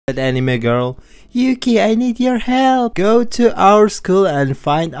Anime girl. Yuki, I need your help. Go to our school and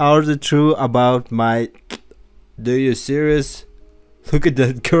find out the truth about my... Do you serious? Look at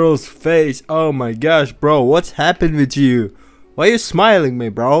that girl's face. Oh my gosh, bro. What's happened with you? Why are you smiling, me,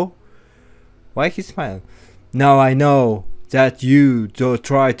 bro? Why he smiling? Now I know that you don't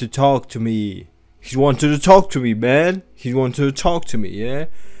try to talk to me. He wanted to talk to me, man. He wanted to talk to me, yeah?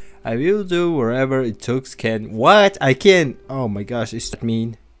 I will do wherever it took can. What? I can't. Oh my gosh, is that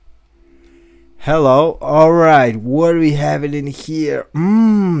mean? Hello. Alright, what are we having in here?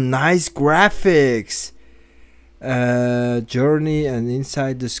 Nice graphics. Journey and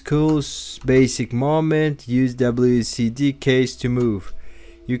inside the school's basic moment. Use WCD case to move.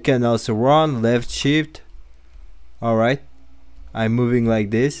 You can also run, left shift. Alright. I'm moving like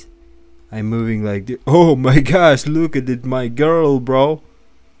this. I'm moving like this. Oh my gosh, look at it, my girl, bro.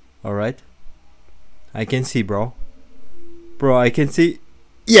 Alright. I can see, bro. Bro, I can see.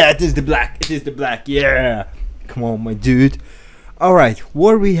 Yeah, it is the black. It is the black. Yeah. Come on, my dude. Alright,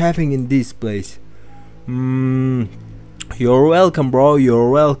 what are we having in this place? You're welcome, bro. You're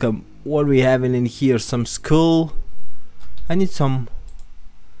welcome. What are we having in here? Some school. I need some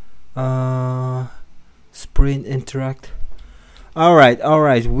sprint interact.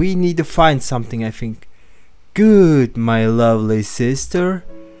 Alright, we need to find something, I think. Good, my lovely sister.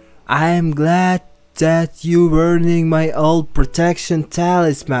 I am glad that you're earning my old protection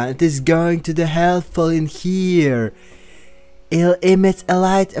talisman. It is going to be helpful in here. It'll emit a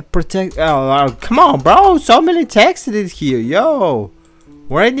light and protect. Oh, come on, bro. So many texts in here, yo.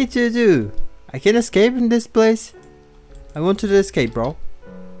 What I need to do? I can escape in this place. I want to escape, bro.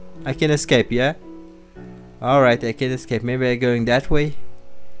 I can escape, yeah. Alright, I can escape. Maybe I'm going that way.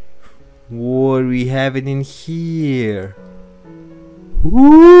 What are we having in here?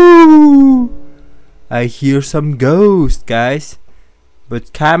 Ooh! I hear some ghosts, guys.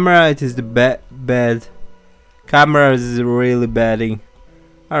 But camera, it is the bad. Camera is really badding.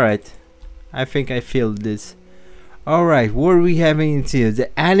 Alright. I think I feel this. Alright, what are we having in here?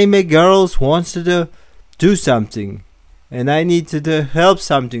 The anime girls wants to do something. And I need to help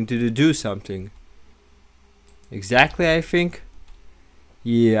something to do something. Exactly, I think.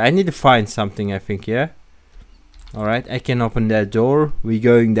 Yeah, I need to find something, I think, yeah. Alright, I can open that door. We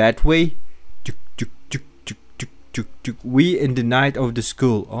going that way. We in the night of the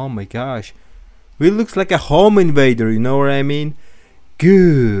school. Oh my gosh. We looks like a home invader, you know what I mean?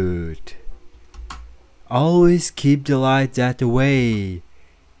 Good. Always keep the lights that way.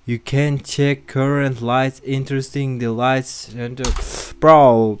 You can check current lights. Interesting, the lights and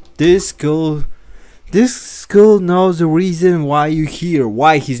bro, this school knows the reason why you here.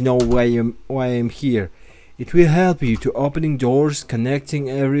 Why he's know why I'm here. It will help you to opening doors, connecting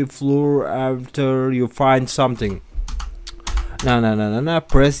every floor after you find something. No.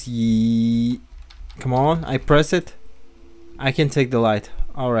 Press E. Come on, I press it. I can take the light.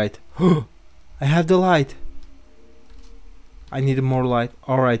 Alright. I have the light. I need more light.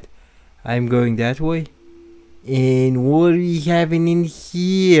 Alright. I'm going that way. And what are we having in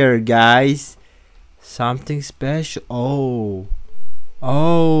here, guys? Something special.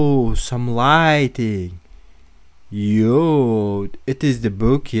 Oh, some lighting. Yo, it is the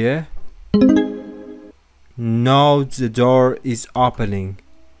book, yeah? Now the door is opening.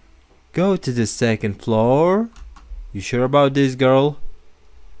 Go to the second floor. You sure about this, girl?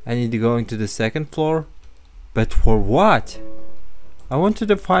 I need to go into the second floor. But for what? I wanted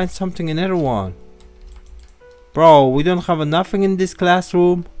to find something in another one. Bro, we don't have nothing in this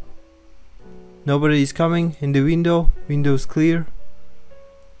classroom. Nobody is coming in the window. Window's clear.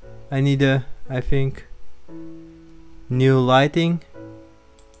 I need I think, new lighting.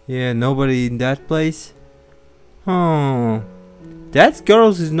 Yeah, nobody in that place. That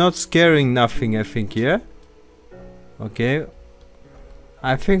girls is not scaring nothing, I think, yeah? Okay.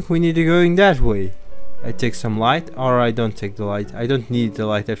 I think we need to go in that way. I take some light, or I don't take the light. I don't need the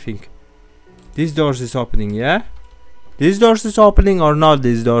light, I think. This doors is opening, yeah? This doors is opening or not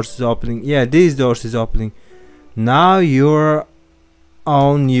this doors is opening? Yeah, this doors is opening. Now you're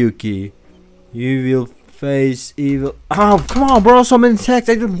on Yuki. You will face evil. Oh, come on, bro. So many texts.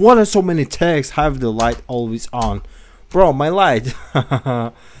 I don't want so many texts. Have the light always on. Bro, my light.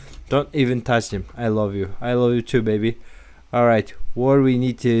 Don't even touch him. I love you. I love you too, baby. Alright, what do we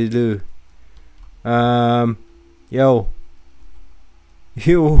need to do? Yo.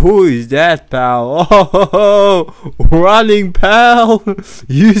 Who is that, pal? Oh, running, pal.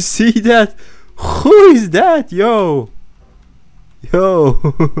 You see that? Who is that? Yo,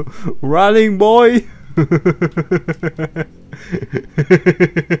 running boy.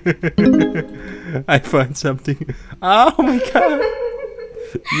 I found something. Oh my god.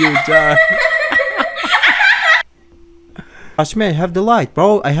 You die. Touch me, I have the light,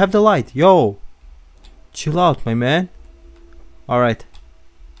 bro. I have the light. Yo. Chill out, my man. Alright.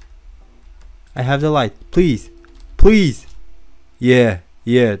 I have the light. Please. Please. Yeah.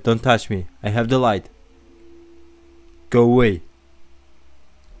 Yeah. Don't touch me. I have the light. Go away.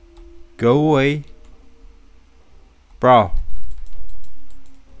 Go away. Bro.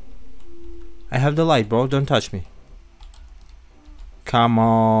 I have the light, bro. Don't touch me. Come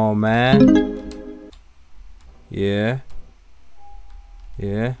on, man. Yeah.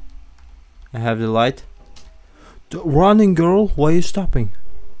 Yeah. I have the light. Running, girl. Why are you stopping?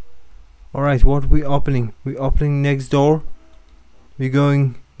 Alright, what we opening? We opening next door. We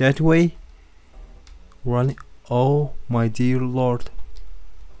going that way. Running. Oh my dear lord.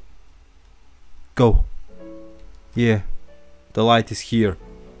 Go. Yeah. The light is here.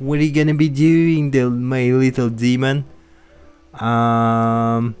 What are you gonna be doing, my little demon?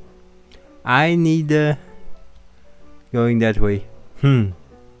 I need going that way.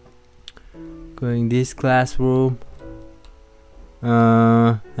 Going this classroom.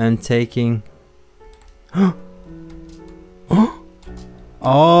 And taking.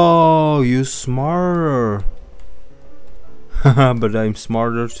 Oh, you smarter. But I'm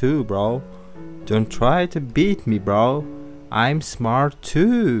smarter too, bro. Don't try to beat me, bro. I'm smart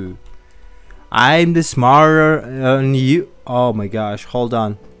too. I'm the smarter than you. Oh my gosh, hold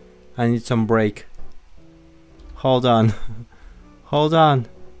on. I need some break. Hold on. Hold on.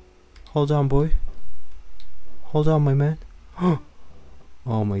 Hold on, boy. Hold on, my man.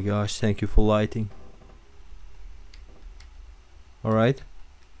 Oh my gosh, thank you for lighting. Alright.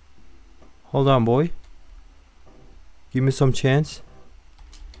 Hold on, boy. Give me some chance.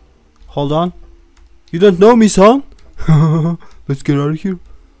 Hold on. You don't know me, son? Let's get out of here.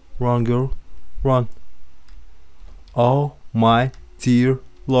 Run, girl. Run. Oh my dear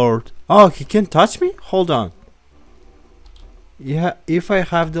lord. Oh, he can't touch me? Hold on. Yeah, if I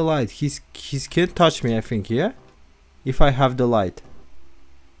have the light, he can't touch me, I think, yeah? If I have the light.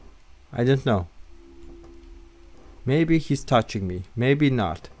 I don't know. Maybe he's touching me. Maybe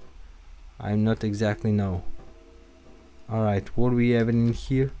not. I'm not exactly know. Alright, what do we have in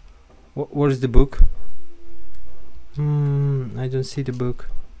here? What is the book? I don't see the book.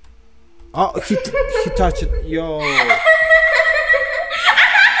 Oh, he touched it. Yo.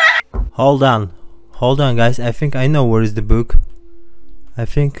 Hold on. Hold on, guys. I think I know where is the book. I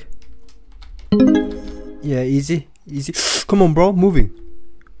think. Yeah, easy. Easy. Come on, bro. Moving.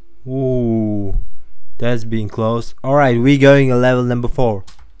 Ooh. That's being close. Alright, we going a level number 4.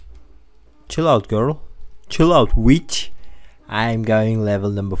 Chill out, girl. Chill out, witch. I'm going level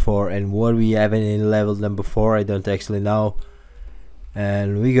number 4, and what we have in level number 4 I don't actually know.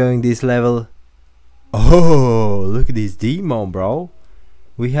 And we going this level. Oh, look at this demon, bro.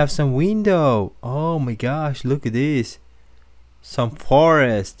 We have some window. Oh my gosh, look at this. Some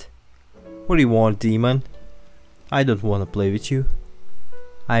forest. What do you want, demon? I don't want to play with you.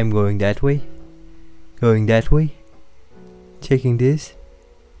 I'm going that way. Going that way. Checking this.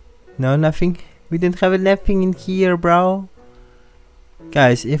 No, nothing. We don't have nothing in here, bro.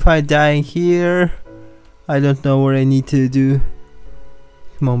 Guys, if I die in here, I don't know what I need to do.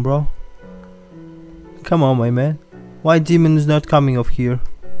 Come on, bro. Come on, my man. Why demon is not coming up here?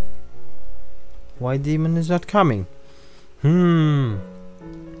 Why demon is not coming?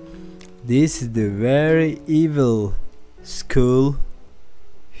 This is the very evil school.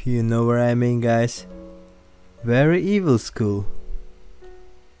 You know what I mean, guys? Very evil school.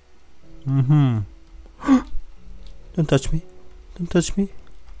 Don't touch me. Don't touch me.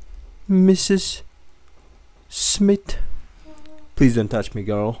 Mrs. Smith. Please don't touch me,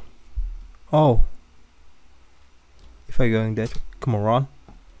 girl. Oh. If I going that, come on, run.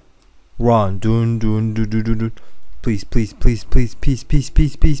 Run. Dun dun dun dun dun dun. Please, please, please, please, peace, peace,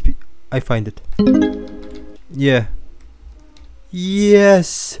 peace, peace, peace. I find it. Yeah.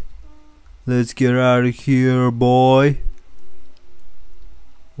 Yes. Let's get out of here, boy.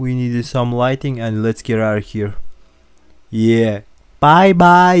 We needed some lighting, and let's get out of here. Yeah. Bye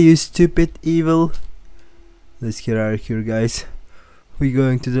bye, you stupid evil. Let's get out of here, guys. We're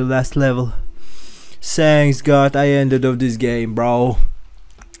going to the last level. Thanks God I ended of this game, bro.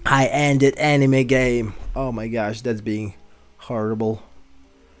 I ended anime game. Oh my gosh, that's being horrible.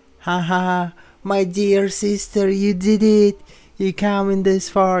 Haha, my dear sister, you did it. You coming this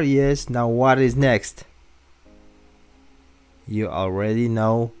far. Yes, now what is next? You already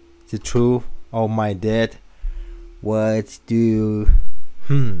know the truth of my death. What do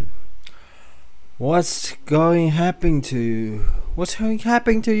what's going happen to you? What's going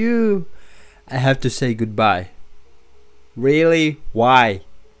happen to you? I have to say goodbye. Really? Why?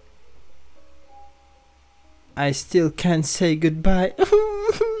 I still can't say goodbye.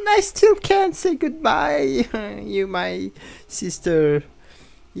 I still can't say goodbye. You, my sister,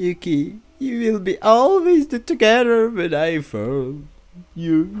 Yuki. You will be always together when I fall.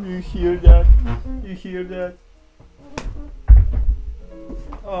 You hear that? You hear that?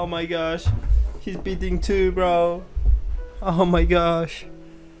 Oh my gosh. He's beating too, bro. Oh my gosh.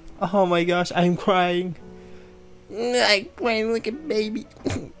 Oh my gosh, I'm crying. I'm crying like a baby.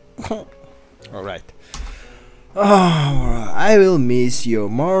 Alright. Oh, I will miss you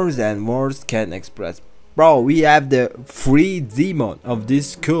more than words can express. Bro, we have the free demon of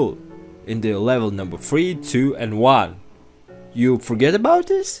this school in the level number 3, 2, and 1. You forget about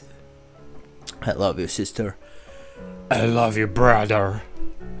this? I love you, sister. I love you, brother.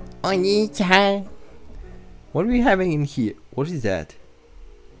 Oni-chan. What are we having in here? What is that?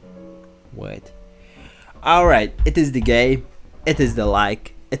 What? Alright, it is the game. It is the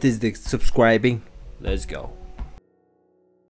like. It is the subscribing. Let's go.